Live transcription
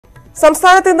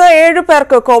സംസ്ഥാനത്ത് ഇന്ന് 7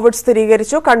 പേർക്ക് കോവിഡ്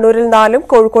സ്ഥിരീകരിച്ചു. കണ്ണൂരിൽ 4ഉം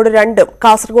കോഴിക്കോട് 2ഉം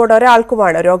കാസർഗോഡ്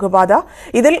ഒരാൾക്കുമാണ് രോഗബാധ.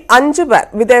 ഇതിൽ 5 പേർ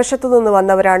വിദേശത്തു നിന്ന്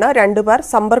വന്നവരാണ്. 2 പേർ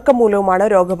സമ്പർക്കം മൂലവുമാണ്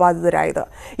രോഗബാധിതരായത്.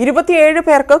 27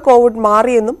 പേർക്ക് കോവിഡ്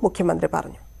മാറിയെന്നും മുഖ്യമന്ത്രി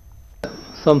പറഞ്ഞു.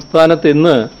 സംസ്ഥാനത്ത്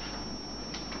ഇന്ന്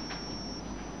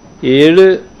 7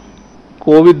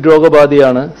 കോവിഡ്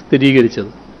രോഗബാധയാണ്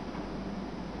സ്ഥിരീകരിച്ചത്.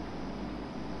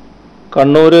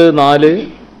 കണ്ണൂർ 4,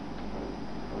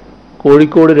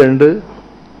 കോഴിക്കോട് 2,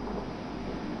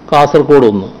 കാസർഗോഡ്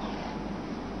 1.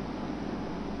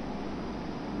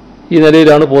 ഈ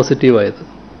നിലയിലാണ് പോസിറ്റീവായത്.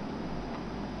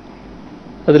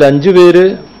 അതിൽ 5 പേര്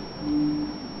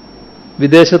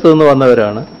വിദേശത്തു നിന്ന്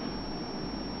വന്നവരാണ്.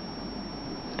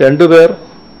 2 പേർ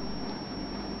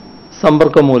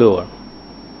സമ്പർക്കം മൂലമാണ്.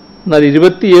 എന്നാൽ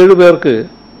 27 പേർക്ക്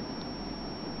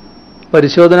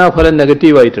പരിശോധനാ ഫലം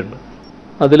നെഗറ്റീവായിട്ടുണ്ട്.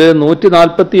 അതിൽ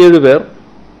 147 പേർ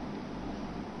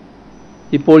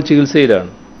ഇപ്പോൾ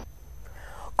ചികിത്സയിലാണ്.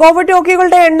 കോവിഡ്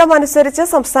രോഗികളുടെ എണ്ണം അനുസരിച്ച്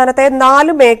സംസ്ഥാനത്തെ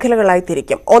 4 മേഖലകളായി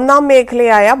തിരിക്കും. 1ാം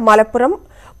മേഖലയായ മലപ്പുറം,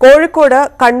 കോഴിക്കോട്,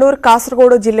 കണ്ണൂർ,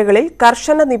 കാസർഗോഡ് ജില്ലകളിൽ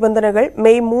കർശന നിബന്ധനകൾ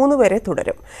മെയ് 3 വരെ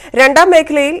തുടരും. 2ാം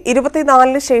മേഖലയിൽ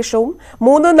 24 ശേഷവും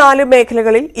 3, 4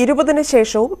 മേഖലകളിൽ 20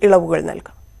 ശേഷവും ഇളവുകൾ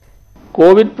നൽകും.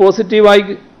 കോവിഡ് പോസിറ്റീവായി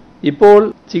ഇപ്പോൾ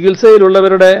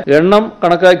ചികിത്സയിലുള്ളവരുടെ എണ്ണം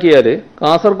കണക്കാക്കിയാൽ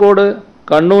കാസർഗോഡ്,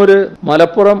 കണ്ണൂർ,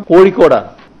 മലപ്പുറം, കോഴിക്കോടാണ്.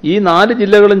 ഈ 4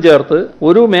 ജില്ലകളും ചേർത്ത്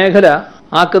ഒരു മേഖല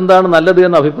ആക്കുന്നതാണ് നല്ലത്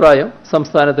എന്ന അഭിപ്രായം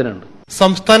സംസ്ഥാനത്തിനുണ്ട്.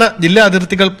 സംസ്ഥാന ജില്ലാ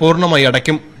അതിർത്തികൾ പൂർണ്ണമായി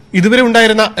അടയ്ക്കും. ഇതുവരെ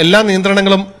ഉണ്ടായിരുന്ന എല്ലാ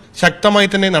നിയന്ത്രണങ്ങളും ശക്തമായി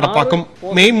തന്നെ നടപ്പാക്കും.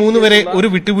 മെയ് 3 വരെ ഒരു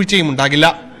വിട്ടുവീഴ്ചയും ഉണ്ടാകില്ല.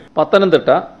 പത്തനംതിട്ട,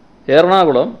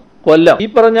 എറണാകുളം, കൊല്ലം ഈ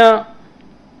പറഞ്ഞ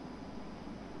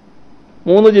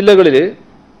 3 ജില്ലകളിൽ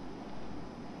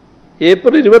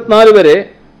ഏപ്രിൽ 24 വരെ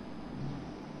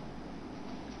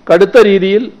കടുത്ത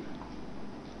രീതിയിൽ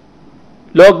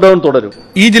ലോക്ക്ഡൌൺ തുടരും.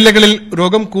 ഈ ജില്ലകളിൽ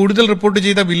രോഗം കൂടുതൽ റിപ്പോർട്ട്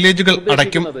ചെയ്ത വില്ലേജുകൾ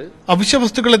അടയ്ക്കും. അവശ്യ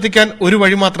വസ്തുക്കൾ എത്തിക്കാൻ ഒരു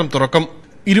വഴി മാത്രം തുറക്കും.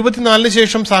 24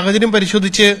 ശേഷം സാഹചര്യം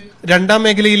പരിശോധിച്ച് 2ാം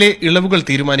മേഖലയിലെ ഇളവുകൾ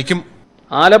തീരുമാനിക്കും.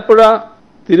 ആലപ്പുഴ,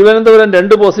 തിരുവനന്തപുരം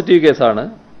 2 പോസിറ്റീവ് കേസാണ്.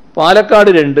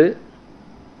 പാലക്കാട് 2,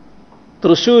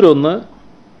 തൃശൂർ 1,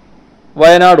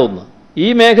 വയനാട് 1. ഈ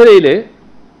മേഖലയിൽ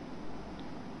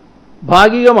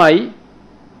ഭാഗികമായി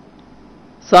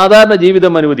സാധാരണ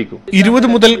ജീവിതം അനുവദിക്കും. 20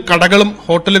 മുതൽ കടകളും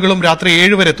ഹോട്ടലുകളും രാത്രി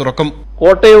 7 വരെ തുറക്കും.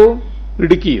 കോട്ടയവും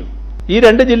ഇടുക്കിയും ഈ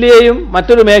 2 ജില്ലയെയും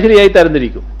മറ്റൊരു മേഖലയായി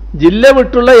തരംതിരിക്കും. ജില്ല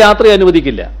വിട്ടുള്ള യാത്ര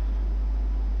അനുവദിക്കില്ല.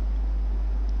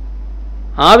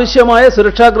 ആവശ്യമായ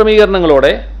സുരക്ഷാ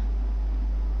ക്രമീകരണങ്ങളോടെ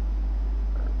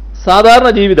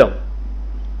സാധാരണ ജീവിതം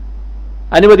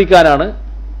അനുവദിക്കാനാണ്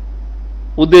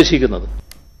ഉദ്ദേശിക്കുന്നത്.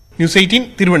 ന്യൂസ്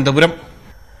 18 തിരുവനന്തപുരം.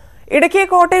 ഇടുക്കി,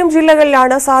 കോട്ടയം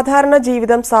ജില്ലകളിലാണ് സാധാരണ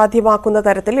ജീവിതം സാധ്യമാക്കുന്ന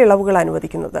തരത്തിൽ ഇളവുകൾ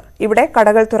അനുവദിക്കുന്നത്. ഇവിടെ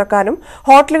കടകൾ തുറക്കാനും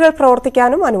ഹോട്ടലുകൾ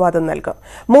പ്രവർത്തിക്കാനും അനുവാദം നൽകും.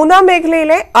 3ാം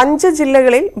മേഖലയിലെ 5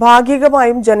 ജില്ലകളിൽ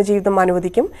ഭാഗികമായും ജനജീവിതം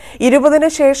അനുവദിക്കും. 20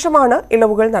 ശേഷമാണ്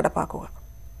ഇളവുകൾ നടപ്പാക്കുക.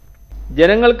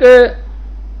 ജനങ്ങൾക്ക്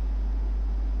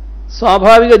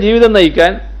സ്വാഭാവിക ജീവിതം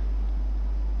നയിക്കാൻ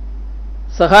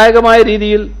സഹായകമായ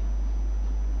രീതിയിൽ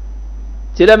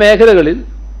ചില മേഖലകളിൽ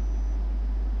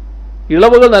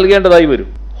ഇളവുകൾ നൽകേണ്ടതായി വരും.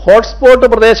 ഹോട്ട്സ്പോട്ട്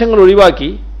പ്രദേശങ്ങൾ ഒഴിവാക്കി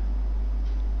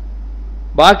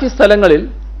ബാക്കി സ്ഥലങ്ങളിൽ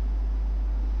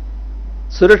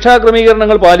സുരക്ഷാ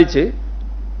ക്രമീകരണങ്ങൾ പാലിച്ച്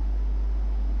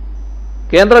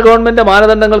കേന്ദ്ര ഗവൺമെന്റ്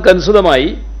മാനദണ്ഡങ്ങൾക്കനുസൃതമായി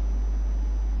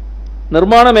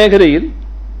നിർമ്മാണ മേഖലയിൽ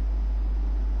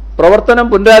പ്രവർത്തനം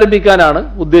പുനരാരംഭിക്കാനാണ്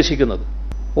ഉദ്ദേശിക്കുന്നത്.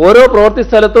 ഓരോ പ്രവൃത്തി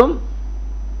സ്ഥലത്തും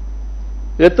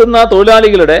എത്തുന്ന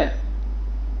തൊഴിലാളികളുടെ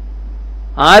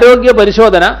ആരോഗ്യ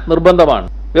പരിശോധന നിർബന്ധമാണ്.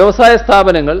 വ്യവസായ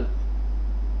സ്ഥാപനങ്ങൾ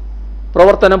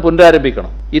പ്രവർത്തനം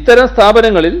പുനരാരംഭിക്കണം. ഇത്തരം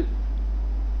സ്ഥാപനങ്ങളിൽ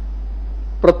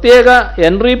പ്രത്യേക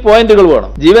എൻട്രി പോയിന്റുകൾ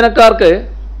വേണം. ജീവനക്കാർക്ക്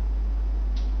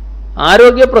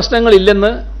ആരോഗ്യ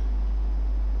പ്രശ്നങ്ങളില്ലെന്ന്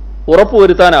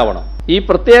ഉറപ്പുവരുത്താനാവണം. ഈ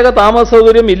പ്രത്യേക താമസ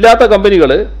സൗകര്യം ഇല്ലാത്ത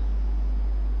കമ്പനികൾ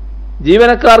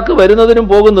ജീവനക്കാർക്ക് വരുന്നതിനും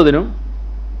പോകുന്നതിനും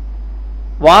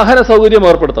വാഹന സൗകര്യം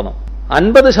ഏർപ്പെടുത്തണം.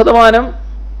 50%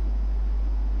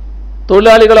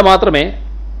 തൊഴിലാളികളെ മാത്രമേ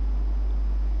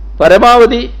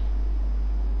പരമാവധി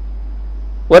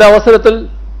ഒരവസരത്തിൽ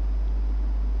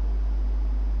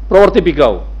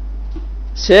പ്രവർത്തിപ്പിക്കാവൂ.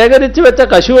 ശേഖരിച്ചു വെച്ച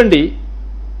കശുവണ്ടി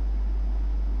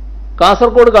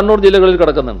കാസർഗോഡ്, കണ്ണൂർ ജില്ലകളിൽ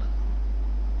കിടക്കുന്നുണ്ട്.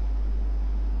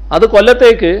 അത്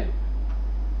കൊല്ലത്തേക്ക്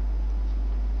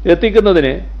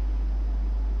എത്തിക്കുന്നതിന്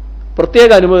പ്രത്യേക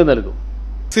അനുമതി നൽകും.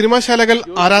 സിനിമാശാലകൾ,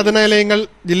 ആരാധനാലയങ്ങൾ,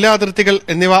 ജില്ലാ അതിർത്തികൾ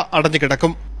എന്നിവ അടഞ്ഞു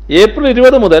കിടക്കും. ഏപ്രിൽ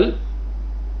 20 മുതൽ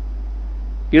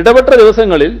ഇടപെട്ട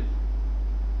ദിവസങ്ങളിൽ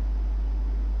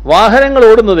വാഹനങ്ങൾ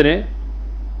ഓടുന്നതിന്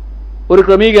ഒരു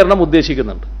ക്രമീകരണം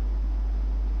ഉദ്ദേശിക്കുന്നുണ്ട്.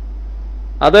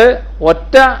 അത്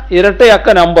ഒറ്റ ഇരട്ടയക്ക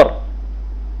നമ്പർ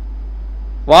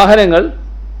വാഹനങ്ങൾ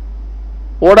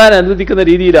ഓടാൻ അനുവദിക്കുന്ന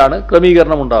രീതിയിലാണ്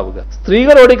ക്രമീകരണം ഉണ്ടാവുക.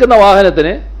 സ്ത്രീകൾ ഓടിക്കുന്ന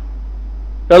വാഹനത്തിന്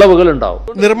ഇളവുകൾ ഉണ്ടാവും.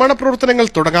 നിർമ്മാണ പ്രവർത്തനങ്ങൾ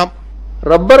തുടങ്ങാം.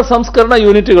 റബ്ബർ സംസ്കരണ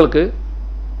യൂണിറ്റുകൾക്ക്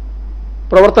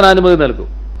പ്രവർത്തനാനുമതി നൽകും.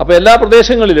 അപ്പോൾ എല്ലാ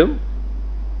പ്രദേശങ്ങളിലും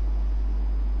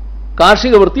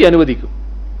കാർഷിക വൃത്തി അനുവദിക്കും.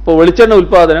 ഇപ്പോൾ വെളിച്ചെണ്ണ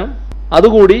ഉൽപാദനം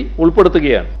അതുകൂടി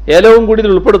ഉൾപ്പെടുത്തുകയാണ്. ഏലവും കൂടി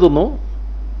ഇതിൽ ഉൾപ്പെടുത്തുന്നു.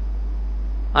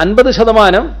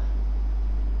 50%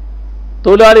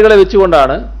 തൊഴിലാളികളെ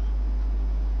വെച്ചുകൊണ്ടാണ്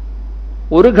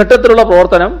ഒരു ഘട്ടത്തിലുള്ള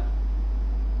പ്രവർത്തനം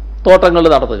തോട്ടങ്ങളിൽ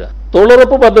നടത്തുക.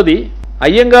 തൊഴിലുറപ്പ് പദ്ധതി,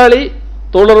 അയ്യങ്കാളി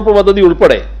തൊഴിലുറപ്പ് പദ്ധതി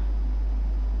ഉൾപ്പെടെ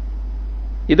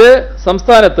ഇത്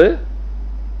സംസ്ഥാനത്ത്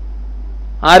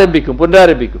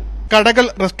പുനരാരംഭിക്കും. കടകൾ,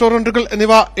 റെസ്റ്റോറന്റുകൾ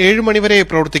എന്നിവ 7 മണി വരെ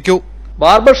പ്രവർത്തിക്കൂ.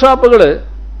 ബാർബർ ഷാപ്പുകൾ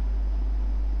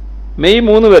മെയ്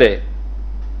 3 വരെ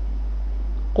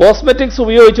കോസ്മെറ്റിക്സ്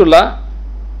ഉപയോഗിച്ചുള്ള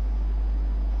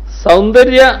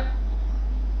സൗന്ദര്യ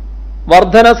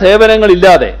വർധന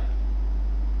സേവനങ്ങളില്ലാതെ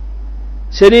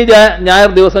ശനി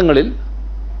ഞായർ ദിവസങ്ങളിൽ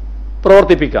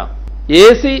പ്രവർത്തിപ്പിക്കാം.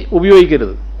 AC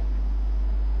ഉപയോഗിക്കരുത്.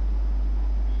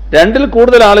 2-ൽ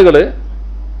കൂടുതൽ ആളുകൾ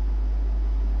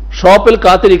ഷോപ്പിൽ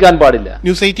കാത്തിരിക്കാൻ പാടില്ല.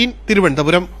 ന്യൂസ് 18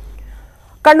 തിരുവനന്തപുരം.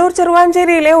 കണ്ണൂർ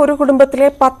ചെറുവാഞ്ചേരിയിലെ ഒരു കുടുംബത്തിലെ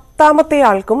 10ാമത്തെ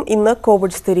ആൾക്കും ഇന്ന്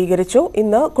കോവിഡ് സ്ഥിരീകരിച്ചു.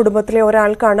 ഇന്ന് കുടുംബത്തിലെ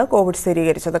ഒരാൾക്കാണ് കോവിഡ്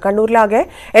സ്ഥിരീകരിച്ചത്. കണ്ണൂരിലാകെ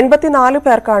 84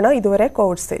 പേർക്കാണ് ഇതുവരെ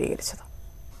കോവിഡ് സ്ഥിരീകരിച്ചത്.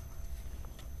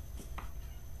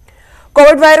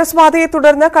 കോവിഡ് വൈറസ് ബാധയെ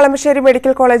തുടർന്ന് കളമശ്ശേരി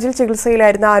മെഡിക്കൽ കോളേജിൽ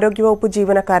ചികിത്സയിലായിരുന്ന ആരോഗ്യവകുപ്പ്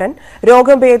ജീവനക്കാരൻ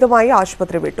രോഗം ഭേദമായി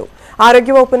ആശുപത്രി വിട്ടു.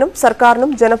 ആരോഗ്യവകുപ്പിനും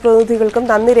സർക്കാരിനും ജനപ്രതിനിധികൾക്കും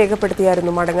നന്ദി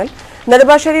രേഖപ്പെടുത്തിയായിരുന്നു മടങ്ങൽ.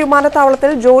 നെടുമ്പാശ്ശേരി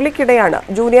വിമാനത്താവളത്തിൽ ജോലിക്കിടെയാണ്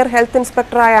ജൂനിയർ ഹെൽത്ത്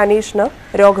ഇൻസ്പെക്ടറായ അനീഷിന്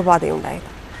രോഗബാധയുണ്ടായത്.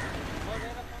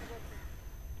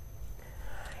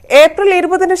 ഏപ്രിൽ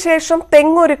 20-ന് ശേഷം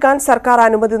തെങ്ങൊരുക്കാൻ സർക്കാർ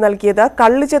അനുമതി നൽകിയത്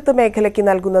കള്ളുചെത്ത് മേഖലയ്ക്ക്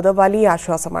നൽകുന്നത് വലിയ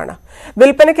ആശ്വാസമാണ്.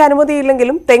 വിൽപ്പനയ്ക്ക്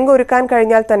അനുമതിയില്ലെങ്കിലും തെങ്ങൊരുക്കാൻ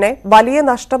കഴിഞ്ഞാൽ തന്നെ വലിയ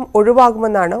നഷ്ടം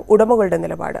ഒഴിവാകുമെന്നാണ് ഉടമകളുടെ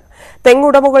നിലപാട്.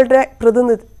 തെങ്ങുടമകളുടെ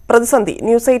പ്രതിസന്ധി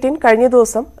ന്യൂസ് 18 കഴിഞ്ഞ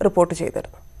ദിവസം റിപ്പോർട്ട്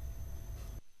ചെയ്തിരുന്നു.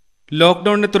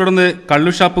 ലോക്ഡൌണിനെ തുടർന്ന്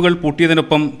കള്ളുഷാപ്പുകൾ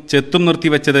പൂട്ടിയതിനൊപ്പം ചെത്തും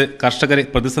നിർത്തിവെച്ചത് കർഷകരെ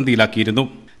പ്രതിസന്ധിയിലാക്കിയിരുന്നു.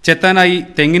 ചെത്താനായി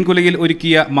തെങ്ങിൻ കുലയിൽ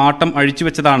ഒരുക്കിയ മാട്ടം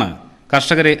അഴിച്ചുവെച്ചതാണ്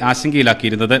കർഷകരെ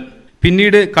ആശങ്കയിലാക്കിയിരുന്നത്.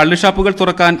 പിന്നീട് കള്ളുഷാപ്പുകൾ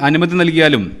തുറക്കാൻ അനുമതി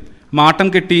നൽകിയാലും മാട്ടം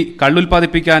കെട്ടി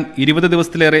കള്ളുൽപാദിപ്പിക്കാൻ 20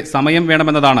 ദിവസത്തിലേറെ സമയം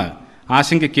വേണമെന്നതാണ്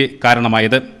ആശങ്കയ്ക്ക്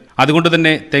കാരണമായത്.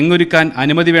 അതുകൊണ്ടുതന്നെ തെങ്ങൊരുക്കാൻ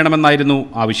അനുമതി വേണമെന്നായിരുന്നു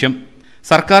ആവശ്യം.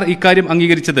 സർക്കാർ ഇക്കാര്യം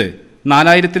അംഗീകരിച്ചത്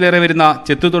 4000-ലേറെ വരുന്ന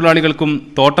ചെത്തുതൊഴിലാളികൾക്കും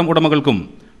തോട്ടം ഉടമകൾക്കും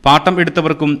പാട്ടം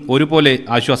എടുത്തവർക്കും ഒരുപോലെ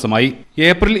ആശ്വാസമായി.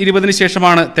 ഏപ്രിൽ 20-ന്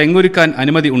ശേഷമാണ് തെങ്ങൊരുക്കാൻ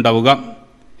അനുമതി ഉണ്ടാവുക.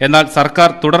 എന്നാൽ സർക്കാർ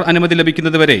തുടർ അനുമതി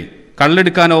ലഭിക്കുന്നതുവരെ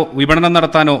കള്ളെടുക്കാനോ വിപണനം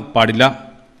നടത്താനോ പാടില്ല.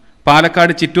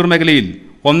 പാലക്കാട് ചിറ്റൂർ മേഖലയിൽ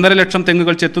 1.5 ലക്ഷം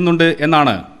തെങ്ങുകൾ ചെത്തുന്നുണ്ട്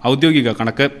എന്നാണ് ഔദ്യോഗിക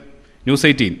കണക്ക്. ന്യൂസ്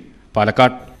 18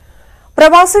 പാലക്കാട്.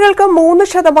 പ്രവാസികൾക്ക്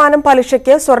 3%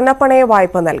 പലിശയ്ക്ക് സ്വർണ്ണപ്പണയ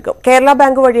വായ്പ നൽകും. കേരള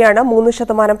ബാങ്ക് വഴിയാണ്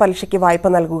 3% പലിശയ്ക്ക് വായ്പ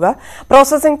നൽകുക.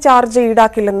 പ്രോസസിംഗ് ചാർജ്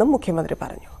ഈടാക്കില്ലെന്നും മുഖ്യമന്ത്രി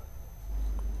പറഞ്ഞു.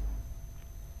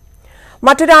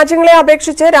 മറ്റു രാജ്യങ്ങളെ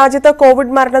അപേക്ഷിച്ച് രാജ്യത്ത്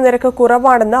കോവിഡ് മരണനിരക്ക്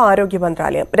കുറവാണെന്ന് ആരോഗ്യ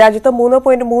മന്ത്രാലയം. രാജ്യത്ത്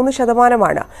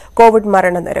 3.3% കോവിഡ്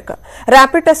മരണനിരക്ക്.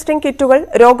 റാപ്പിഡ് ടെസ്റ്റിംഗ് കിറ്റുകൾ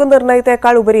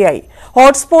രോഗനിർണയത്തേക്കാൾ ഉപരിയായി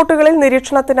ഹോട്ട്സ്പോട്ടുകളിൽ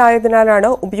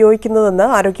നിരീക്ഷണത്തിനായതിനാലാണ് ഉപയോഗിക്കുന്നതെന്ന്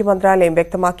ആരോഗ്യ മന്ത്രാലയം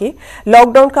വ്യക്തമാക്കി.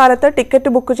 ലോക്ഡൌൺ കാലത്ത്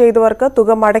ടിക്കറ്റ് ബുക്ക് ചെയ്തവർക്ക് തുക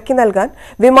മടക്കി നൽകാൻ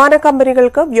വിമാന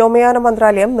കമ്പനികൾക്ക് വ്യോമയാന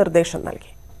മന്ത്രാലയം നിർദ്ദേശം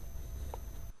നൽകി.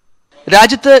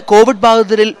 രാജ്യത്ത് കോവിഡ്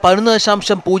ബാധിതരിൽ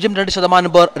 11.02%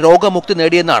 പേർ രോഗമുക്തി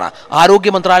നേടിയെന്നാണ്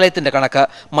ആരോഗ്യ മന്ത്രാലയത്തിന്റെ കണക്ക്.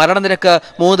 മരണനിരക്ക്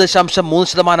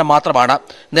 3.3% മാത്രമാണ്.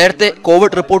 നേരത്തെ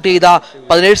കോവിഡ് റിപ്പോർട്ട് ചെയ്ത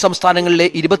 17 സംസ്ഥാനങ്ങളിലെ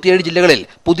 27 ജില്ലകളിൽ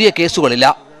പുതിയ കേസുകളില്ല.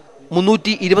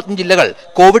 325 ജില്ലകൾ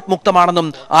കോവിഡ് മുക്തമാണെന്നും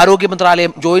ആരോഗ്യ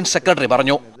മന്ത്രാലയം ജോയിന്റ് സെക്രട്ടറി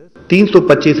പറഞ്ഞു.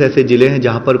 325 ऐसे जिले हैं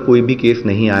जहां पर कोई भी केस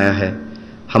नहीं आया है.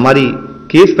 हमारी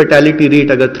केस फैटेलिटी रेट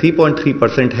अगर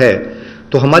 3.3% है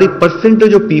तो हमारी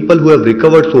percentage of people who have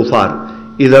recovered so far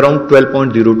is around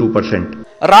 12.02%.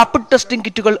 Rapid testing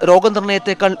കിറ്റുകൾ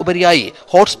രോഗനിർണയത്തേക്കാൾ ഉപരിയായി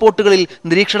ഹോട്ട്സ്പോട്ടുകളിൽ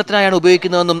നിരീക്ഷണത്തിനായാണ്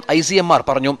ഉപയോഗിക്കുന്നതെന്നും ICMR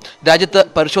പറഞ്ഞു. രാജ്യത്ത്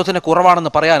പരിശോധന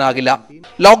കുറവാണെന്ന് പറയാനാകില്ല.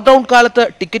 ലോക്ഡൌൺ കാലത്ത്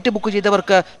ടിക്കറ്റ് ബുക്ക്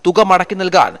ചെയ്തവർക്ക് തുക മടക്കി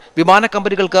നൽകാൻ വിമാന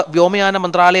കമ്പനികൾക്ക് വ്യോമയാന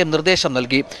മന്ത്രാലയം നിർദ്ദേശം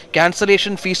നൽകി.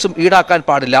 ക്യാൻസലേഷൻ ഫീസും ഈടാക്കാൻ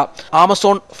പാടില്ല.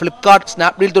 ആമസോൺ, ഫ്ലിപ്കാർട്ട്,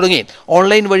 സ്നാപ്ഡീൽ തുടങ്ങി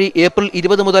ഓൺലൈൻ വഴി ഏപ്രിൽ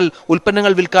 20 മുതൽ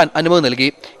ഉൽപ്പന്നങ്ങൾ വിൽക്കാൻ അനുമതി നൽകി.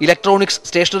 ഇലക്ട്രോണിക്സ്,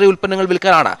 സ്റ്റേഷനറി ഉൽപ്പന്നങ്ങൾ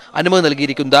വിൽക്കാനാണ് അനുമതി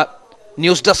നൽകിയിരിക്കുന്നത്.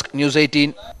 News desk news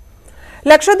 18.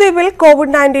 ലക്ഷദ്വീപിൽ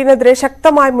കോവിഡ്-19-നെതിരെ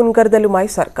ശക്തമായ മുൻകരുതലുമായി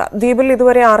സർക്കാർ. ദ്വീപിൽ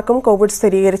ഇതുവരെ ആർക്കും കോവിഡ്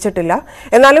സ്ഥിരീകരിച്ചിട്ടില്ല.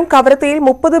 എന്നാലും കവരത്തിയിൽ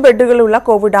 30 ബെഡുകളുള്ള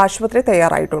കോവിഡ് ആശുപത്രി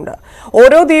തയ്യാറായിട്ടുണ്ട്.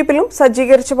 ഓരോ ദ്വീപിലും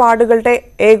സജ്ജീകരിച്ച വാർഡുകളുടെ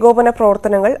ഏകോപന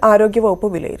പ്രവർത്തനങ്ങൾ ആരോഗ്യവകുപ്പ്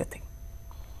വിലയിരുത്തി.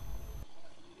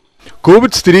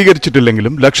 കോവിഡ്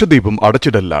സ്ഥിരീകരിച്ചിട്ടില്ലെങ്കിലും ലക്ഷദ്വീപും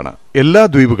അടച്ചിടലിലാണ്. എല്ലാ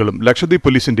ദ്വീപുകളും ലക്ഷദ്വീപ്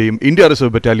പോലീസിന്റെയും ഇന്ത്യ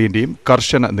റിസർവ് ബറ്റാലിയന്റെയും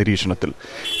കർശന നിരീക്ഷണത്തിൽ.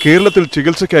 കേരളത്തിൽ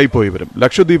ചികിത്സയ്ക്കായി പോയവരും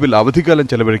ലക്ഷദ്വീപിൽ അവധിക്കാലം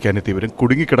ചെലവഴിക്കാനെത്തിയവരും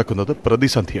കുടുങ്ങിക്കിടക്കുന്നത്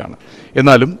പ്രതിസന്ധിയാണ്.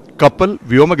 എന്നാലും കപ്പൽ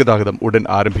വ്യോമഗതാഗതം ഉടൻ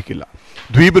ആരംഭിക്കില്ല.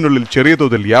 ദ്വീപിനുള്ളിൽ ചെറിയ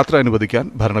തോതിൽ യാത്ര അനുവദിക്കാൻ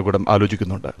ഭരണകൂടം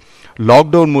ആലോചിക്കുന്നുണ്ട്.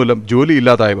 ലോക്ഡൌൺ മൂലം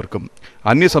ജോലിയില്ലാതായവർക്കും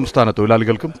അന്യസംസ്ഥാന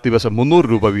തൊഴിലാളികൾക്കും ദിവസം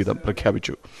 300 രൂപ വീതം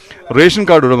പ്രഖ്യാപിച്ചു. റേഷൻ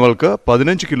കാർഡ് ഉടമകൾക്ക്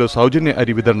 15 കിലോ സൗജന്യ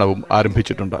അരി വിതരണവും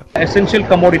ആരംഭിച്ചിട്ടുണ്ട്. എസെൻഷ്യൽ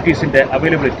കമ്മോഡിറ്റീസിന്റെ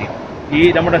അവൈലബിലിറ്റി ഈ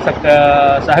നമ്മുടെ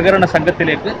സഹകരണ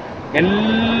സംഘത്തിലേക്ക്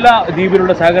എല്ലാ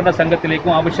ദ്വീപിലുള്ള സഹകരണ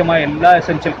സംഘത്തിലേക്കും ആവശ്യമായ എല്ലാ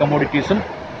എസെൻഷ്യൽ കമ്മോഡിറ്റീസും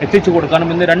എത്തിച്ചു കൊടുക്കാനും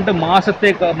ഇന്ന് 2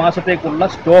 മാസത്തേക്കുള്ള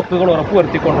സ്റ്റോക്കുകൾ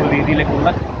ഉറപ്പുവരുത്തിക്കൊണ്ടുള്ള രീതിയിലേക്കുള്ള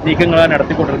നീക്കങ്ങളാണ്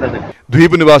നടത്തിക്കൊണ്ടിരുന്നത്.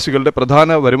 ദ്വീപ് നിവാസികളുടെ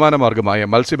പ്രധാന വരുമാന മാർഗമായ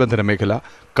മത്സ്യബന്ധന മേഖല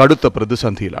കടുത്ത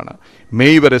പ്രതിസന്ധിയിലാണ്.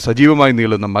 മെയ് വരെ സജീവമായി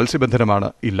നീളുന്ന മത്സ്യബന്ധനമാണ്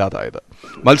ഇല്ലാതായത്.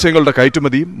 മത്സ്യങ്ങളുടെ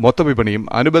കയറ്റുമതിയും മൊത്തവിപണിയും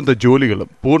അനുബന്ധ ജോലികളും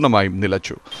പൂർണ്ണമായും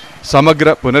നിലച്ചു.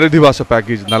 സമഗ്ര പുനരധിവാസ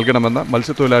പാക്കേജ് നൽകണമെന്ന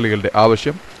മത്സ്യത്തൊഴിലാളികളുടെ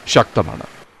ആവശ്യം ശക്തമാണ്.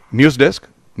 News desk,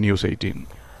 news 18.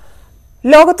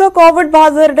 ലോകത്ത് കോവിഡ്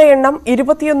ബാധിതരുടെ എണ്ണം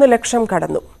 21 ലക്ഷം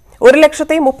കടന്നു.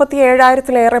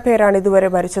 1,37,000-ലേറെ പേരാണ് ഇതുവരെ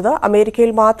മരിച്ചത്.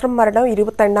 അമേരിക്കയിൽ മാത്രം മരണം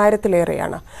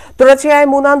 28,000-ലേറെയാണ്. തുടർച്ചയായ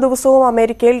 3-ാം ദിവസവും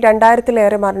അമേരിക്കയിൽ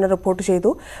 2,000-ലേറെ മരണം റിപ്പോർട്ട്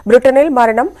ചെയ്തു. ബ്രിട്ടനിൽ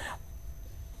മരണം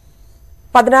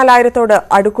 14,000-ോട്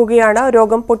അടുക്കുകയാണ്.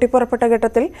 രോഗം പൊട്ടിപ്പുറപ്പെട്ട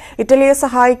ഘട്ടത്തിൽ ഇറ്റലിയെ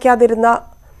സഹായിക്കാതിരുന്ന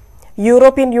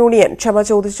യൂറോപ്യൻ യൂണിയൻ ക്ഷമ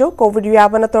ചോദിച്ചു. കോവിഡ്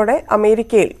വ്യാപനത്തോടെ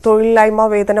അമേരിക്കയിൽ തൊഴിലില്ലായ്മ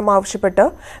വേതനം ആവശ്യപ്പെട്ട്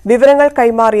വിവരങ്ങൾ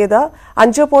കൈമാറിയത്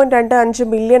 5.25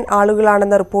 മില്യൺ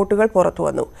ആളുകളാണെന്ന റിപ്പോർട്ടുകൾ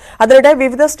പുറത്തുവന്നു. അതിനിടെ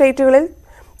വിവിധ സ്റ്റേറ്റുകളിൽ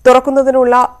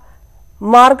തുറക്കുന്നതിനുള്ള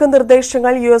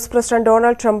മാർഗനിർദ്ദേശങ്ങൾ US പ്രസിഡന്റ്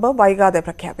ഡൊണാൾഡ് ട്രംപ് വൈകാതെ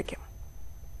പ്രഖ്യാപിക്കും.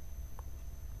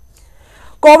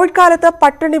 കോവിഡ് കാലത്ത്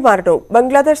പട്ടിണി മരണവും.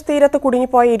 ബംഗ്ലാദേശ് തീരത്ത്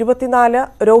കുടുങ്ങിപ്പോയ 24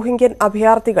 റോഹിംഗ്യൻ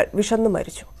അഭയാർത്ഥികൾ വിശന്നു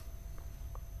മരിച്ചു.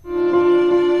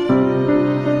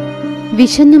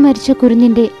 വിശന്നു മരിച്ച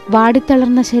കുരുന്നിന്റെ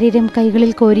വാടിത്തളർന്ന ശരീരം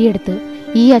കൈകളിൽ കോരിയെടുത്ത്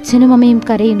ഈ അച്ഛനും അമ്മയും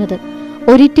കരയുന്നത്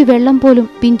ഒരിറ്റ് വെള്ളം പോലും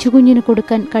പിഞ്ചുകുഞ്ഞിന്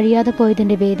കൊടുക്കാൻ കഴിയാതെ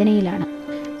പോയതിന്റെ വേദനയിലാണ്.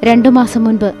 2 മാസം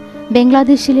മുൻപ്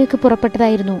ബംഗ്ലാദേശിലേക്ക്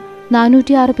പുറപ്പെട്ടതായിരുന്നു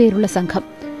 406 പേരുള്ള സംഘം.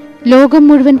 ലോകം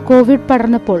മുഴുവൻ കോവിഡ്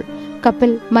പടർന്നപ്പോൾ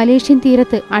കപ്പൽ മലേഷ്യൻ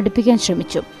തീരത്ത് അടുപ്പിക്കാൻ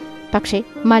ശ്രമിച്ചു. പക്ഷേ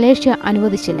മലേഷ്യ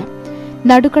അനുവദിച്ചില്ല.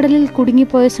 നടുക്കടലിൽ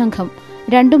കുടുങ്ങിപ്പോയ സംഘം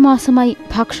 2 മാസമായി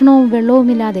ഭക്ഷണവും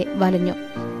വെള്ളവുമില്ലാതെ വലഞ്ഞു.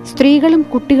 സ്ത്രീകളും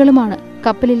കുട്ടികളുമാണ്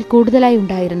കപ്പലിൽ കൂടുതലായി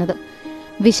ഉണ്ടായിരുന്നത്.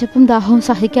 വിശപ്പും ദാഹവും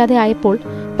സഹിക്കാതെ ആയപ്പോൾ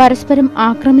പരസ്പരം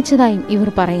ആക്രമിച്ചതായും ഇവർ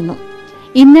പറയുന്നു.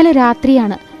 ഇന്നലെ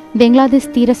രാത്രിയാണ്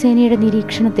ബംഗ്ലാദേശ് തീരസേനയുടെ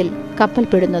നിരീക്ഷണത്തിൽ കപ്പൽ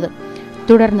പെടുന്നത്.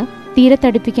 തുടർന്ന്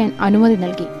തീരത്തടുപ്പിക്കാൻ അനുമതി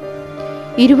നൽകി.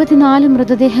 24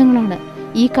 മൃതദേഹങ്ങളാണ്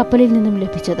ഈ കപ്പലിൽ നിന്നും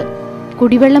ലഭിച്ചത്.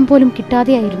 കുടിവെള്ളം പോലും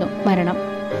കിട്ടാതെയായിരുന്നു മരണം.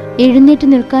 എഴുന്നേറ്റ്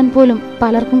നിൽക്കാൻ പോലും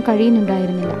പലർക്കും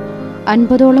കഴിയുന്നുണ്ടായിരുന്നില്ല.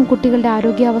 50ഓളം കുട്ടികളുടെ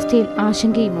ആരോഗ്യാവസ്ഥയിൽ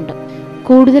ആശങ്കയുമുണ്ട്.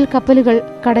 കൂടുതൽ കപ്പലുകൾ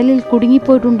കടലിൽ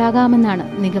കുടുങ്ങിപ്പോയിട്ടുണ്ടാകാമെന്നാണ്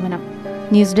നിഗമനം.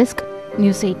 News desk,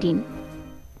 news 18.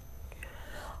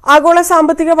 ആഗോള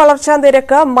സാമ്പത്തിക വളർച്ചാ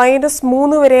നിരക്ക്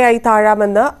 -3 വരെയായി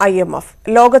താഴാമെന്ന് IMF.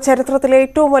 ലോക ചരിത്രത്തിലെ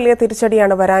ഏറ്റവും വലിയ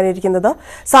തിരിച്ചടിയാണ് വരാനിരിക്കുന്നത്.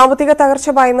 സാമ്പത്തിക തകർച്ച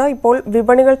ഭയന്ന് ഇപ്പോൾ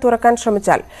വിപണികൾ തുറക്കാൻ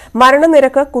ശ്രമിച്ചാൽ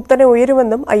മരണനിരക്ക് കുത്തനെ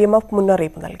ഉയരുമെന്നും IMF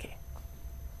മുന്നറിയിപ്പ് നൽകി.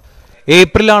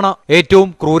 ഏപ്രിലാണ് ഏറ്റവും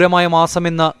ക്രൂരമായ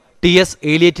മാസമെന്ന് TS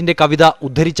ഏലിയറ്റിന്റെ കവിത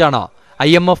ഉദ്ധരിച്ചാണ്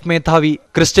IMF മേധാവി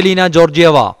ക്രിസ്റ്റലീന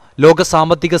ജോർജിയവ ലോക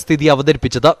സാമ്പത്തിക സ്ഥിതി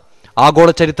അവതരിപ്പിച്ചത്. ആഗോള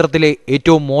ചരിത്രത്തിലെ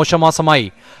ഏറ്റവും മോശമാസമായി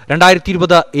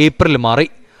 2020 ഏപ്രിൽ മാറി.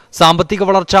 സാമ്പത്തിക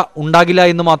വളർച്ച ഉണ്ടാകില്ല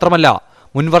എന്ന് മാത്രമല്ല,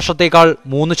 മുൻവർഷത്തേക്കാൾ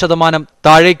 3%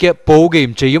 താഴേക്ക്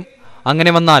പോവുകയും ചെയ്യും.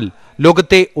 അങ്ങനെ വന്നാൽ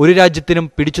ലോകത്തെ ഒരു രാജ്യത്തിനും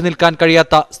പിടിച്ചു നിൽക്കാൻ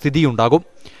കഴിയാത്ത സ്ഥിതിയുണ്ടാകും.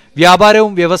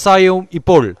 വ്യാപാരവും വ്യവസായവും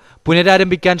ഇപ്പോൾ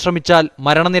പുനരാരംഭിക്കാൻ ശ്രമിച്ചാൽ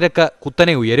മരണനിരക്ക്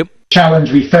കുത്തനെ ഉയരും.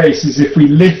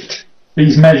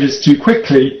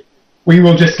 We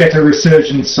will just get a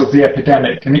resurgence of the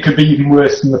epidemic and it could be even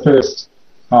worse than the first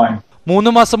time.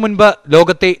 3 മാസം മുൻപ്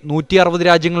ലോകത്തെ 160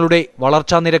 രാജ്യങ്ങളുടെ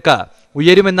വളർച്ചാ നിരക്ക്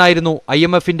ഉയരുമെന്നായിരുന്നു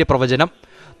IMFന്റെ പ്രവചനം.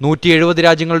 170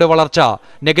 രാജ്യങ്ങളുടെ വളർച്ച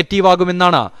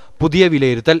നെഗറ്റീവാകുമെന്നാണ് പുതിയ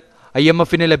വിലയിരുത്തൽ.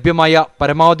 IMFന് ലഭ്യമായ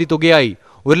പരമാവധി തുകയായി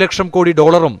 $1,00,000 കോടി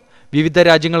വിവിധ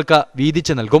രാജ്യങ്ങൾക്ക്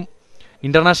വീതിച്ചു നൽകും.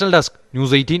 International desk,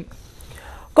 news 18.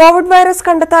 Covid virus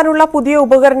കണ്ടെത്താനുള്ള പുതിയ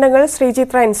ഉപകരണങ്ങൾ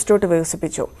ശ്രീചിത്ര ഇൻസ്റ്റിറ്റ്യൂട്ട്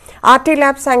വികസിപ്പിച്ചു. RT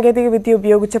ലാബ് സാങ്കേതികവിദ്യ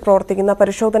ഉപയോഗിച്ച് പ്രവർത്തിക്കുന്ന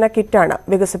പരിശോധന കിറ്റാണ്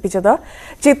വികസിപ്പിച്ചത്.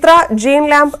 ചിത്ര ജീൻ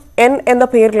ലാബ് N എന്ന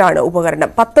പേരിലാണ് ഉപകരണം.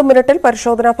 10 മിനിറ്റിൽ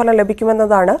പരിശോധനാ ഫലം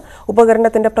ലഭിക്കുമെന്നതാണ്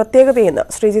ഉപകരണത്തിന്റെ പ്രത്യേകതയെന്ന്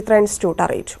ശ്രീചിത്ര ഇൻസ്റ്റിറ്റ്യൂട്ട്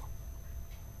അറിയിച്ചു.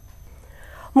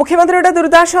 മുഖ്യമന്ത്രിയുടെ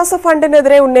ദുരിതാശ്വാസ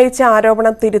ഫണ്ടിനെതിരെ ഉന്നയിച്ച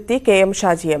ആരോപണം തിരുത്തി KM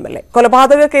ഷാജി MLA.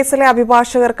 കൊലപാതക കേസിലെ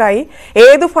അഭിഭാഷകർക്കായി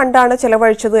ഏതു ഫണ്ടാണ്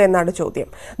ചെലവഴിച്ചത് എന്നാണ് ചോദ്യം.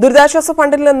 ദുരിതാശ്വാസ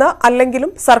ഫണ്ടിൽ നിന്ന്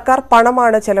അല്ലെങ്കിലും സർക്കാർ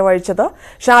പണമാണ് ചെലവഴിച്ചത്.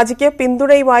 ഷാജിക്ക്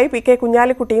പിന്തുണയുമായി PK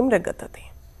കുഞ്ഞാലിക്കുട്ടിയും രംഗത്തെത്തി.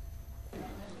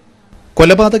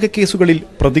 കൊലപാതക കേസുകളിൽ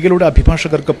പ്രതികളുടെ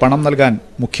അഭിഭാഷകർക്ക് പണം നൽകാൻ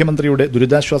മുഖ്യമന്ത്രിയുടെ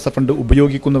ദുരിതാശ്വാസ ഫണ്ട്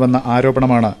ഉപയോഗിക്കുന്നുവെന്ന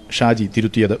ആരോപണമാണ് ഷാജി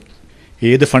തിരുത്തിയത്.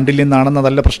 ഏത് ഫണ്ടിൽ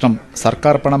നിന്നാണെന്നതല്ല പ്രശ്നം,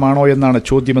 സർക്കാർ പണമാണോ എന്നാണ്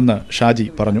ചോദ്യമെന്ന് ഷാജി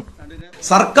പറഞ്ഞു.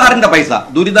 സർക്കാരിന്റെ പൈസ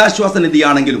ദുരിതാശ്വാസ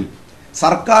നിധിയാണെങ്കിലും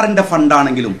സർക്കാരിന്റെ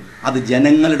ഫണ്ടാണെങ്കിലും അത്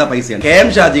ജനങ്ങളുടെ പൈസയാണ്. കെ എം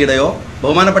ഷാജിയുടെയോ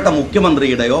ബഹുമാനപ്പെട്ട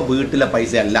മുഖ്യമന്ത്രിയുടെയോ വീട്ടിലെ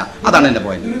പൈസയല്ല. അതാണ് എന്റെ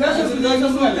പോയിന്റ്.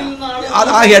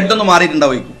 അത് ആ ഹെഡ് ഒന്ന്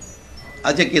മാറിയിട്ടുണ്ടാവും,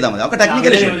 അത് ചെക്ക് ചെയ്താൽ മതി. ഒക്കെ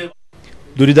ടെക്നിക്കൽ ഇഷ്യൂ.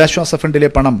 ദുരിതാശ്വാസ ഫണ്ടിലെ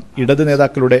പണം ഇടത്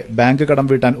നേതാക്കളുടെ ബാങ്ക് കടം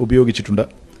വീട്ടാൻ ഉപയോഗിച്ചിട്ടുണ്ട്.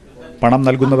 പണം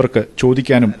നൽകുന്നവർക്ക്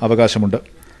ചോദിക്കാനും അവകാശമുണ്ട്.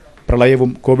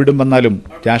 പ്രളയവും കോവിഡും വന്നാലും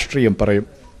രാഷ്ട്രീയം പറയും.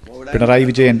 പിണറായി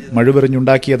വിജയൻ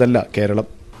മഴുവെറിഞ്ഞുണ്ടാക്കിയതല്ല കേരളം.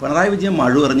 പിണറായി വിജയൻ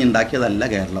മഴുവെറിഞ്ഞുണ്ടാക്കിയതല്ല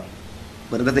കേരളം.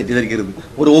 വെറുതെ തെറ്റിദ്ധരിക്കരുത്.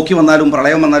 ഒരു ഓക്കി വന്നാലും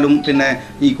പ്രളയം വന്നാലും പിന്നെ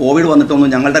ഈ കോവിഡ് വന്നിട്ടൊന്നും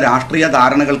ഞങ്ങളുടെ രാഷ്ട്രീയ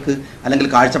ധാരണകൾക്ക് അല്ലെങ്കിൽ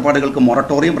കാഴ്ചപ്പാടുകൾക്ക്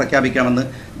മൊറട്ടോറിയം പ്രഖ്യാപിക്കാമെന്ന്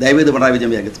ദയവേത് പിണറായി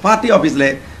വിജയൻ വിചാരിക്കും. പാർട്ടി ഓഫീസിലെ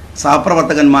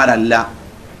സഹപ്രവർത്തകന്മാരല്ല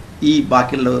ഈ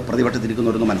ബാക്കിയുള്ള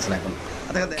പ്രതിപക്ഷത്തിരിക്കുന്നവരെന്ന് മനസ്സിലാക്കുന്നു.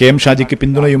 കെ എം ഷാജിക്ക്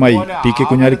പിന്തുണയുമായി പി കെ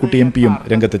കുഞ്ഞാലിക്കുട്ടി എം പിയും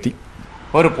രംഗത്തെത്തി.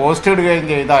 ഒരു പോസ്റ്റ് ഇടുകയും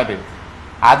ചെയ്താൽ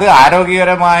അത്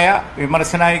ആരോഗ്യകരമായ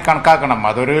വിമർശനമായി കണക്കാക്കണം.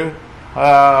 അതൊരു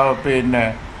പിന്നെ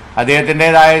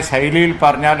അദ്ദേഹത്തിൻ്റെതായ ശൈലിയിൽ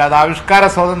പറഞ്ഞാൽ അത് ആവിഷ്കാര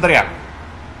സ്വാതന്ത്ര്യമാണ്.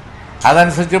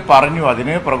 അതനുസരിച്ച് പറഞ്ഞു.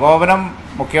 അതിന് പ്രകോപനം,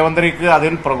 മുഖ്യമന്ത്രിക്ക്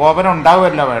അതിൽ പ്രകോപനം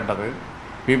ഉണ്ടാവുകയല്ല വേണ്ടത്,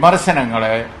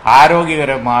 വിമർശനങ്ങളെ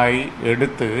ആരോഗ്യകരമായി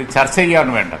എടുത്ത് ചർച്ച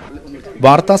ചെയ്യാണ് വേണ്ടത്.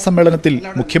 വാർത്താ സമ്മേളനത്തിൽ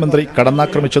മുഖ്യമന്ത്രി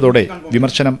കടന്നാക്രമിച്ചതോടെ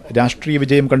വിമർശനം രാഷ്ട്രീയ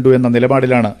വിജയം കണ്ടു എന്ന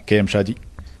നിലപാടിലാണ് K M Shaji.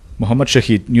 Muhammad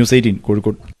Shaheed, news 18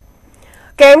 Kozhikode.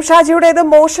 K M ഷാജിയുടേത്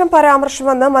മോശം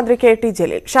പരാമർശമെന്ന് മന്ത്രി കെ ടി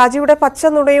ജലീൽ. ഷാജിയുടെ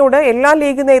പച്ചനുണയോട് എല്ലാ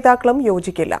ലീഗ് നേതാക്കളും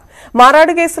യോജിക്കില്ല.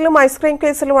 മാറാട് കേസിലും ഐസ്ക്രീം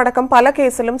കേസിലും അടക്കം പല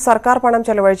കേസിലും സർക്കാർ പണം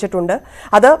ചെലവഴിച്ചിട്ടുണ്ട്.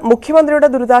 അത് മുഖ്യമന്ത്രിയുടെ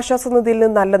ദുരിതാശ്വാസ നിധിയിൽ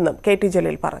നിന്നല്ലെന്നും കെ ടി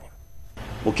ജലീൽ പറഞ്ഞു.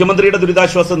 മുഖ്യമന്ത്രിയുടെ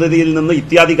ദുരിതാശ്വാസ നിധിയിൽ നിന്ന്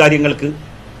ഇത്യാദി കാര്യങ്ങൾക്ക്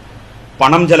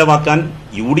പണം ചെലവാക്കാൻ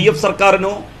UDF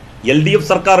സർക്കാരിനോ LDF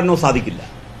സർക്കാരിനോ സാധിക്കില്ല.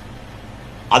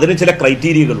 അതിന് ചില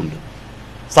ക്രൈറ്റീരിയകളുണ്ട്.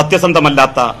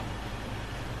 സത്യസന്ധമല്ലാത്ത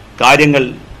കാര്യങ്ങൾ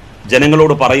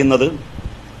ജനങ്ങളോട് പറയുന്നത്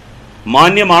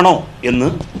മാന്യമാണോ എന്ന്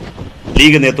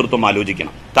ലീഗ് നേതൃത്വം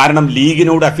ആലോചിക്കണം. കാരണം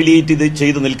ലീഗിനോട് അഫിലിയേറ്റ്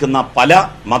ചെയ്ത് നിൽക്കുന്ന പല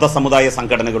മതസമുദായ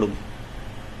സംഘടനകളും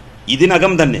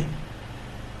ഇതിനകം തന്നെ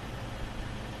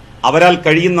അവരാൽ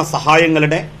കഴിയുന്ന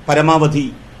സഹായങ്ങളുടെ പരമാവധി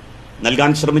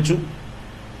നൽകാൻ ശ്രമിച്ചു.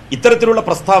 ഇത്തരത്തിലുള്ള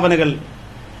പ്രസ്താവനകൾ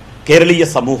കേരളീയ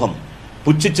സമൂഹം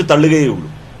പുച്ഛിച്ചു തള്ളുകയുള്ളൂ.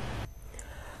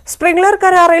 സ്പ്രിംഗ്ലർ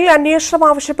കരാറിൽ അന്വേഷണം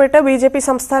ആവശ്യപ്പെട്ട് BJP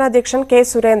സംസ്ഥാന അധ്യക്ഷൻ കെ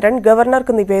സുരേന്ദ്രൻ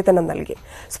ഗവർണർക്ക് നിവേദനം നൽകി.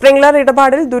 സ്പ്രിംഗ്ലർ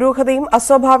ഇടപാടിൽ ദുരൂഹതയും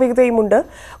അസ്വാഭാവികതയുമുണ്ട്.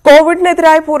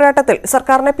 കോവിഡിനെതിരായ പോരാട്ടത്തിൽ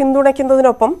സർക്കാരിനെ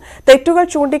പിന്തുണയ്ക്കുന്നതിനൊപ്പം തെറ്റുകൾ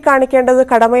ചൂണ്ടിക്കാണിക്കേണ്ടത്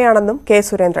കടമയാണെന്നും കെ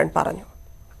സുരേന്ദ്രൻ പറഞ്ഞു.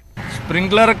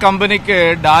 സ്പ്രിംഗ്ലർ കമ്പനിക്ക്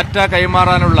ഡാറ്റ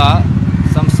കൈമാറാനുള്ള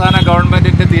സംസ്ഥാന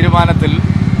ഗവൺമെന്റിന്റെ തീരുമാനത്തിൽ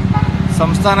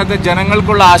സംസ്ഥാനത്തെ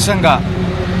ജനങ്ങൾക്കുള്ള ആശങ്ക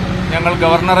ഞങ്ങൾ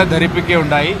ഗവർണറെ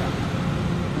ധരിപ്പിക്കുകയുണ്ടായി.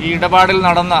 ഈ ഇടപാടിൽ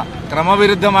നടന്ന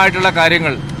ക്രമവിരുദ്ധമായിട്ടുള്ള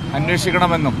കാര്യങ്ങൾ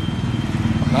അന്വേഷിക്കണമെന്നും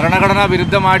ഭരണഘടനാ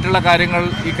വിരുദ്ധമായിട്ടുള്ള കാര്യങ്ങൾ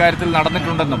ഈ കാര്യത്തിൽ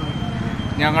നടന്നിട്ടുണ്ടെന്നും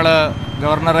ഞങ്ങൾ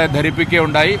ഗവർണറെ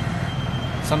ധരിപ്പിക്കുകയുണ്ടായി.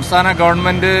 സംസ്ഥാന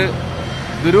ഗവൺമെൻറ്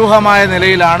ദുരൂഹമായ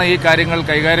നിലയിലാണ് ഈ കാര്യങ്ങൾ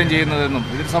കൈകാര്യം ചെയ്യുന്നതെന്നും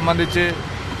ഇത് സംബന്ധിച്ച്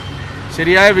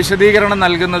ശരിയായ വിശദീകരണം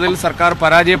നൽകുന്നതിൽ സർക്കാർ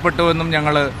പരാജയപ്പെട്ടുവെന്നും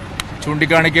ഞങ്ങൾ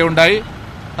ചൂണ്ടിക്കാണിക്കുകയുണ്ടായി.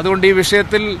 അതുകൊണ്ട് ഈ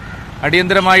വിഷയത്തിൽ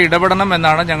അടിയന്തരമായി ഇടപെടണം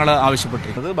എന്നാണ് ഞങ്ങൾ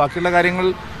ആവശ്യപ്പെട്ടിരുന്നത്. ബാക്കിയുള്ള കാര്യങ്ങൾ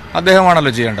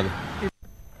അദ്ദേഹമാണല്ലോ ചെയ്യേണ്ടത്.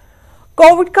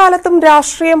 കോവിഡ് കാലത്തും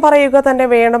രാഷ്ട്രീയം പറയുക തന്നെ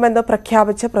വേണമെന്ന്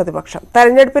പ്രഖ്യാപിച്ച പ്രതിപക്ഷം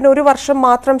തെരഞ്ഞെടുപ്പിന് 1 വർഷം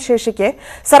മാത്രം ശേഷിക്കെ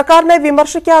സർക്കാരിനെ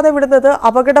വിമർശിക്കാതെ വിടുന്നത്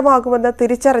അപകടമാകുമെന്ന്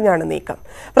തിരിച്ചറിഞ്ഞാണ് നീക്കം.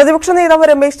 പ്രതിപക്ഷ നേതാവ്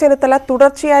രമേശ് ചെന്നിത്തല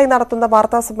തുടർച്ചയായി നടത്തുന്ന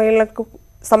വാർത്താ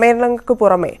സമ്മേളനങ്ങൾക്ക്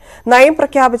പുറമെ നയം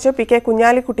പ്രഖ്യാപിച്ച് പി കെ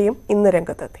കുഞ്ഞാലിക്കുട്ടിയും ഇന്ന്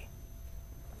രംഗത്തെത്തി.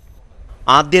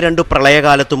 ആദ്യ 2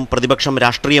 പ്രളയകാലത്തും പ്രതിപക്ഷം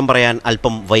രാഷ്ട്രീയം പറയാൻ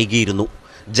അല്പം വൈകിയിരുന്നു.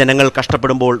 ജനങ്ങൾ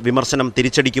കഷ്ടപ്പെടുമ്പോൾ വിമർശനം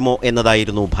തിരിച്ചടിക്കുമോ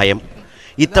എന്നതായിരുന്നു ഭയം.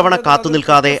 ഇത്തവണ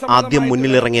കാത്തുനിൽക്കാതെ ആദ്യം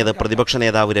മുന്നിലിറങ്ങിയത് പ്രതിപക്ഷ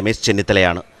നേതാവ് രമേശ്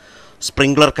ചെന്നിത്തലയാണ്.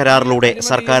 സ്പ്രിംഗ്ലർ കരാറിലൂടെ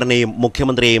സർക്കാരിനെയും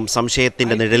മുഖ്യമന്ത്രിയെയും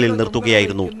സംശയത്തിന്റെ നിഴലിൽ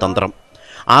നിർത്തുകയായിരുന്നു തന്ത്രം.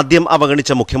 ആദ്യം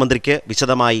അവഗണിച്ച മുഖ്യമന്ത്രിക്ക്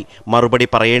വിശദമായി മറുപടി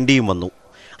പറയേണ്ടിയും വന്നു.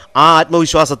 ആ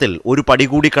ആത്മവിശ്വാസത്തിൽ ഒരു പടി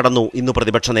കൂടി കടന്നു ഇന്ന്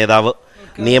പ്രതിപക്ഷ നേതാവ്.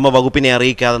 നിയമവകുപ്പിനെ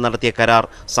അറിയിക്കാതെ നടത്തിയ കരാർ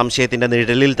സംശയത്തിന്റെ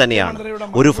നിഴലിൽ തന്നെയാണ്.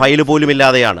 ഒരു ഫയൽ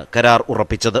പോലുമില്ലാതെയാണ് കരാർ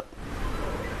ഉറപ്പിച്ചത്.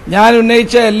 ഞാൻ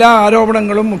ഉന്നയിച്ച എല്ലാ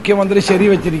ആരോപണങ്ങളും മുഖ്യമന്ത്രി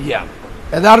ശരിവച്ചിരിക്കുകയാണ്.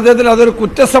 യഥാർത്ഥത്തിൽ അതൊരു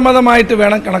കുറ്റസമ്മതമായിട്ട്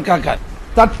വേണം കണക്കാക്കാൻ.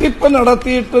 തട്ടിപ്പ്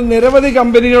നടത്തിയിട്ട് നിരവധി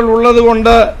കമ്പനികൾ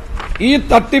ഉള്ളതുകൊണ്ട് ഈ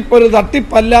തട്ടിപ്പ് ഒരു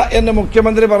തട്ടിപ്പല്ല എന്ന്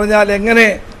മുഖ്യമന്ത്രി പറഞ്ഞാൽ എങ്ങനെ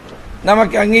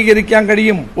നമുക്ക് അംഗീകരിക്കാൻ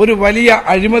കഴിയും? ഒരു വലിയ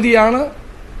അഴിമതിയാണ്.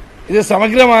 ഇത്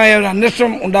സമഗ്രമായ ഒരു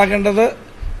അന്വേഷണം ഉണ്ടാകേണ്ടത്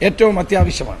ഏറ്റവും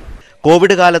അത്യാവശ്യമാണ്.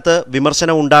 കോവിഡ് കാലത്ത്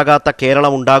വിമർശനം ഉണ്ടാകാത്ത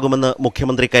കേരളം ഉണ്ടാകുമെന്ന്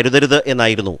മുഖ്യമന്ത്രി കരുതരുത്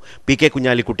എന്നായിരുന്നു പി കെ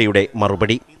കുഞ്ഞാലിക്കുട്ടിയുടെ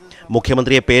മറുപടി.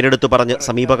 മുഖ്യമന്ത്രിയെ പേരെടുത്തു പറഞ്ഞ്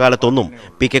സമീപകാലത്തൊന്നും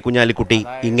പി കെ കുഞ്ഞാലിക്കുട്ടി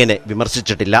ഇങ്ങനെ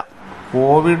വിമർശിച്ചിട്ടില്ല.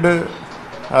 കോവിഡ്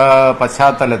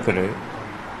പശ്ചാത്തലത്തിൽ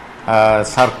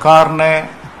സർക്കാരിനെ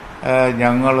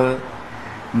ഞങ്ങൾ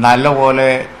നല്ലപോലെ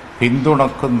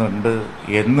പിന്തുണക്കുന്നുണ്ട്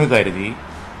എന്ന് കരുതി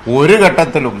ഒരു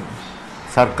ഘട്ടത്തിലും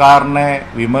സർക്കാരിനെ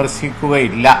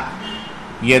വിമർശിക്കുകയില്ല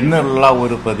എന്നുള്ള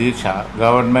ഒരു പ്രതീക്ഷ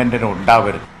ഗവൺമെന്റിന്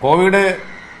ഉണ്ടാവരുത്. കോവിഡ്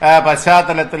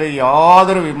പശ്ചാത്തലത്തിൽ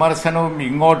യാതൊരു വിമർശനവും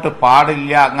ഇങ്ങോട്ട്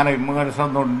പാടില്ല, അങ്ങനെ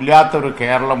വിമർശനമൊന്നും ഇല്ലാത്തൊരു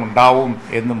കേരളം ഉണ്ടാവും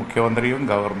എന്ന് മുഖ്യമന്ത്രിയും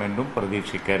ഗവൺമെന്റും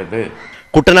പ്രതീക്ഷിക്കരുത്.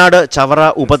 കുട്ടനാട് ചവറ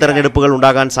ഉപതെരഞ്ഞെടുപ്പുകൾ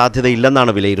ഉണ്ടാകാൻ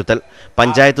സാധ്യതയില്ലെന്നാണ് വിലയിരുത്തൽ.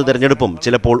 പഞ്ചായത്ത് തെരഞ്ഞെടുപ്പും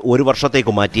ചിലപ്പോൾ ഒരു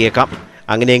വർഷത്തേക്ക് മാറ്റിയേക്കാം.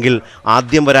 അങ്ങനെയെങ്കിൽ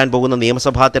ആദ്യം വരാൻ പോകുന്ന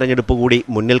നിയമസഭാ തെരഞ്ഞെടുപ്പ് കൂടി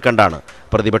മുന്നിൽ കണ്ടാണ്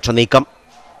പ്രതിപക്ഷ നീക്കം.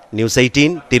 ന്യൂസ്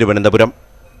 18 തിരുവനന്തപുരം.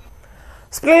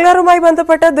 സ്പ്രിംഗ്ലറുമായി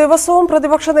ബന്ധപ്പെട്ട് ദിവസവും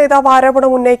പ്രതിപക്ഷ നേതാവ്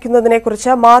ആരോപണം ഉന്നയിക്കുന്നതിനെക്കുറിച്ച്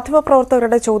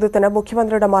മാധ്യമപ്രവർത്തകരുടെ ചോദ്യത്തിന്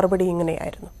മുഖ്യമന്ത്രിയുടെ മറുപടി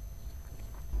ഇങ്ങനെയായിരുന്നു.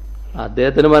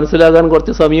 അദ്ദേഹത്തിന് മനസ്സിലാകാൻ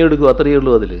കുറച്ച് സമയം എടുക്കും, അത്രയേ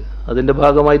ഉള്ളൂ. അതിന്റെ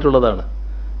ഭാഗമായിട്ടുള്ളതാണ്.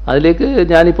 അതിലേക്ക്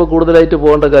ഞാനിപ്പോൾ കൂടുതലായിട്ട്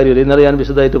പോകേണ്ട കാര്യമില്ല. ഇന്നലെ ഞാൻ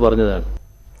വിശദമായിട്ട് പറഞ്ഞതാണ്.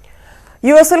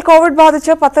 യുഎസിൽ കോവിഡ്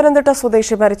ബാധിച്ച് പത്തനംതിട്ട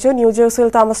സ്വദേശി മരിച്ചു. ന്യൂജേഴ്സിയിൽ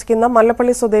താമസിക്കുന്ന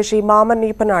മല്ലപ്പള്ളി സ്വദേശി മാമൻ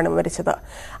നീപ്പനാണ് മരിച്ചത്.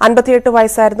 58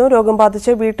 വയസ്സായിരുന്നു. രോഗം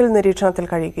ബാധിച്ച് വീട്ടിൽ നിരീക്ഷണത്തിൽ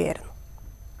കഴിയുകയായിരുന്നു.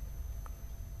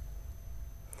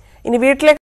 ഇനി വീട്ടിലേക്ക്